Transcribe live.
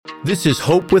This is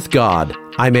Hope with God.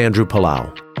 I'm Andrew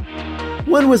Palau.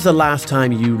 When was the last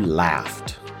time you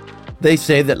laughed? They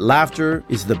say that laughter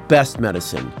is the best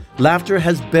medicine. Laughter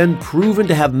has been proven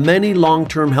to have many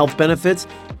long-term health benefits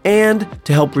and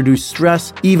to help reduce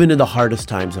stress even in the hardest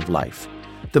times of life.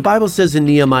 The Bible says in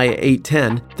Nehemiah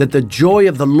 8:10 that the joy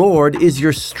of the Lord is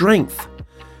your strength.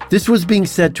 This was being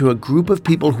said to a group of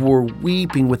people who were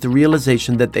weeping with the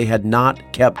realization that they had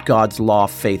not kept God's law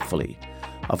faithfully.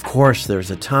 Of course,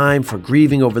 there's a time for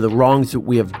grieving over the wrongs that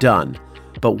we have done.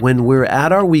 But when we're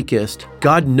at our weakest,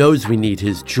 God knows we need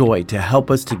His joy to help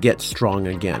us to get strong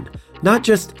again. Not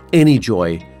just any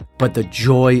joy, but the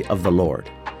joy of the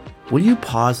Lord. Will you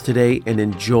pause today and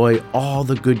enjoy all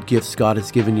the good gifts God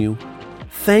has given you?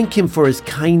 Thank Him for His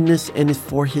kindness and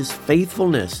for His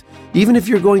faithfulness. Even if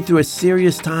you're going through a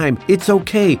serious time, it's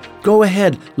okay. Go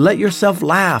ahead. Let yourself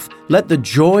laugh. Let the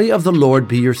joy of the Lord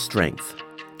be your strength.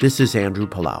 This is Andrew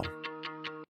Palau.